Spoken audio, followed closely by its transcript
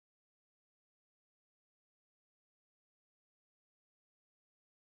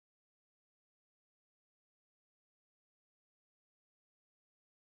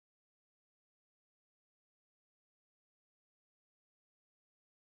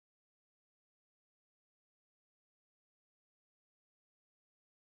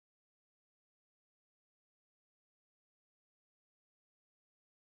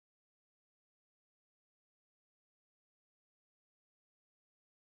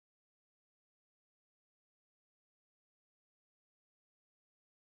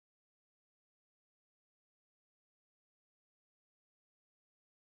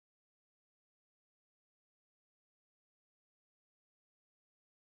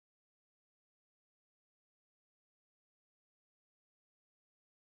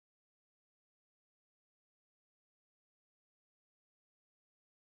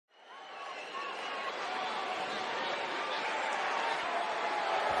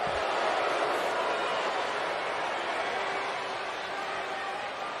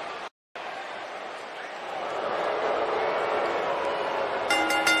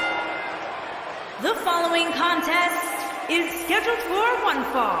The following contest is scheduled for one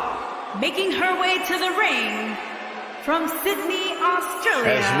fall. Making her way to the ring from Sydney,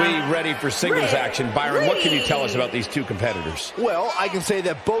 Australia. As we ready for singles action, Byron, what can you tell us about these two competitors? Well, I can say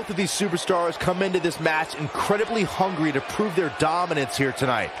that both of these superstars come into this match incredibly hungry to prove their dominance here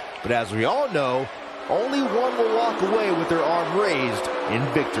tonight. But as we all know, only one will walk away with their arm raised in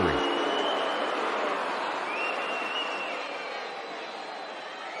victory.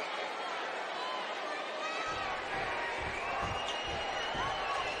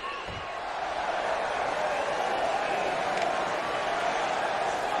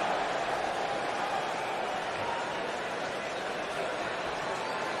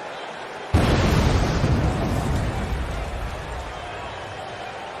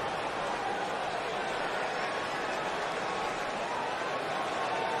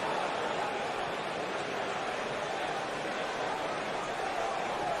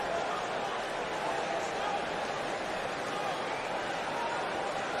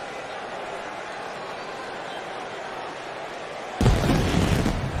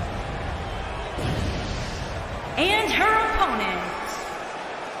 And her opponent,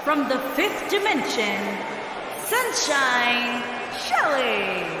 from the fifth dimension, Sunshine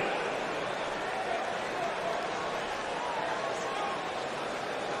Shelley.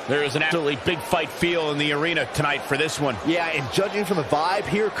 There is an absolutely big fight feel in the arena tonight for this one. Yeah, and judging from the vibe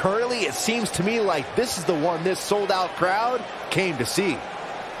here currently, it seems to me like this is the one this sold-out crowd came to see.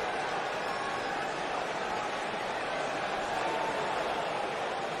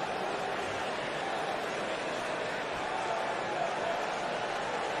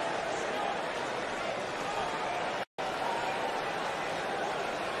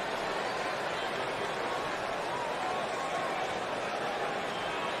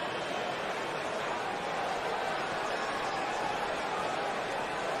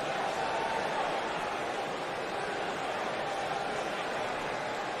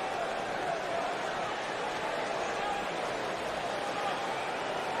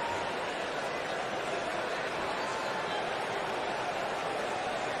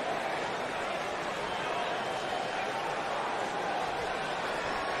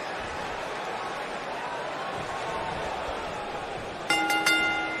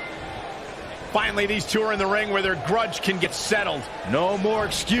 Finally, these two are in the ring where their grudge can get settled. No more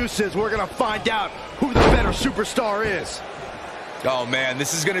excuses. We're going to find out who the better superstar is. Oh, man,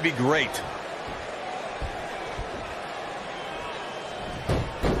 this is going to be great.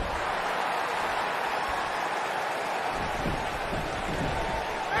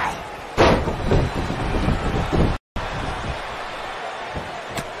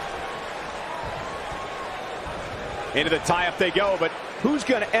 Into the tie-up they go, but who's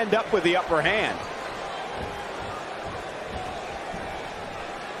going to end up with the upper hand?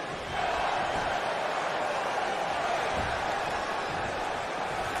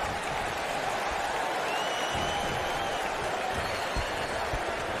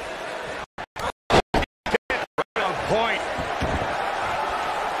 Right on point.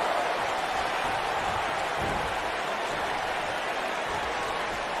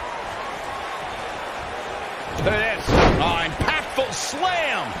 Look at this. Oh, impactful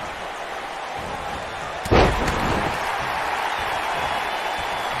slam.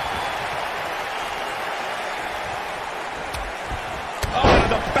 Oh, to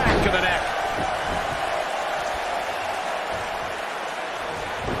the back of the neck.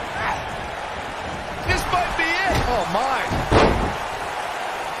 This might be it. Oh, my.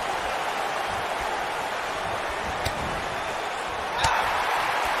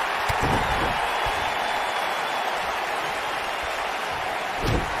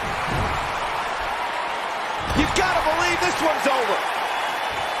 You've got to believe this one's over.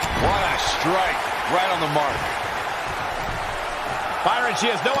 What a strike. Right on the mark. Byron, she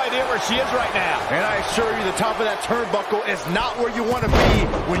has no idea where she is right now. And I assure you the top of that turnbuckle is not where you want to be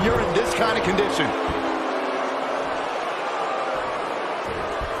when you're in this kind of condition.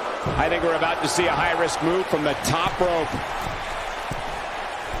 I think we're about to see a high-risk move from the top rope.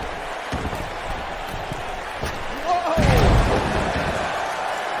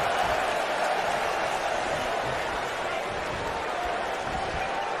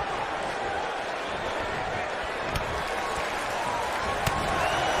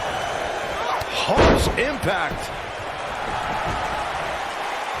 Harsh impact.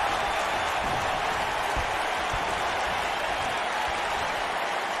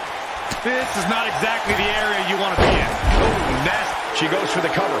 This is not exactly the area you want to be in. Oh, nasty. She goes for the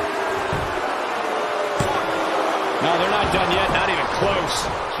cover. No, they're not done yet. Not even close.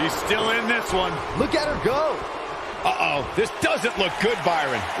 She's still in this one. Look at her go. Uh-oh, this doesn't look good,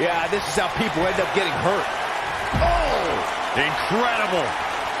 Byron. Yeah, this is how people end up getting hurt. Oh, incredible.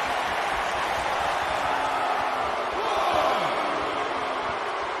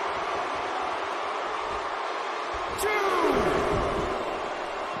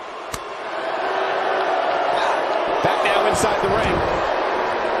 Back now inside the ring.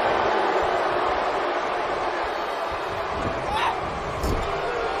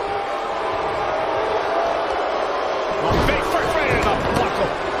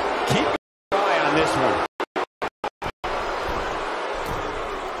 Keep your eye on this one.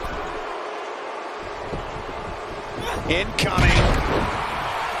 Incoming.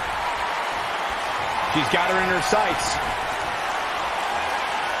 She's got her in her sights.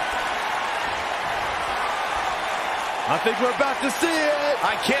 I think we're about to see it.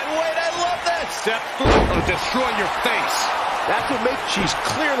 I can't wait. I love that. Step through or destroy your face. That's what makes... She's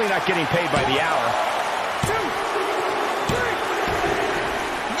clearly not getting paid by the hour. 2, 3.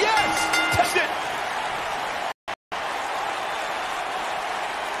 Yes! Touched it.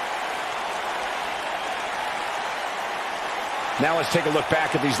 Now let's take a look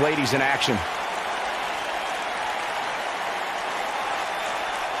back at these ladies in action.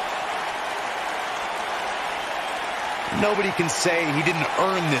 Nobody can say he didn't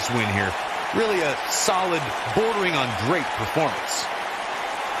earn this win here. Really a solid, bordering on great performance.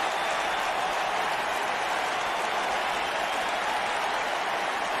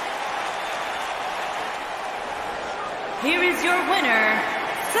 Here is your winner,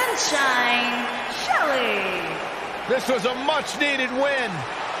 Sunshine Shelley. This was a much-needed win.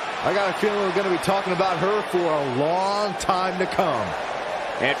 I got a feeling we're going to be talking about her for a long time to come.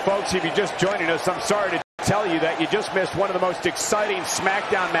 And folks, if you're just joining us, I'm sorry to tell you that you just missed one of the most exciting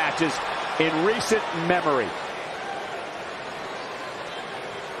SmackDown matches in recent memory.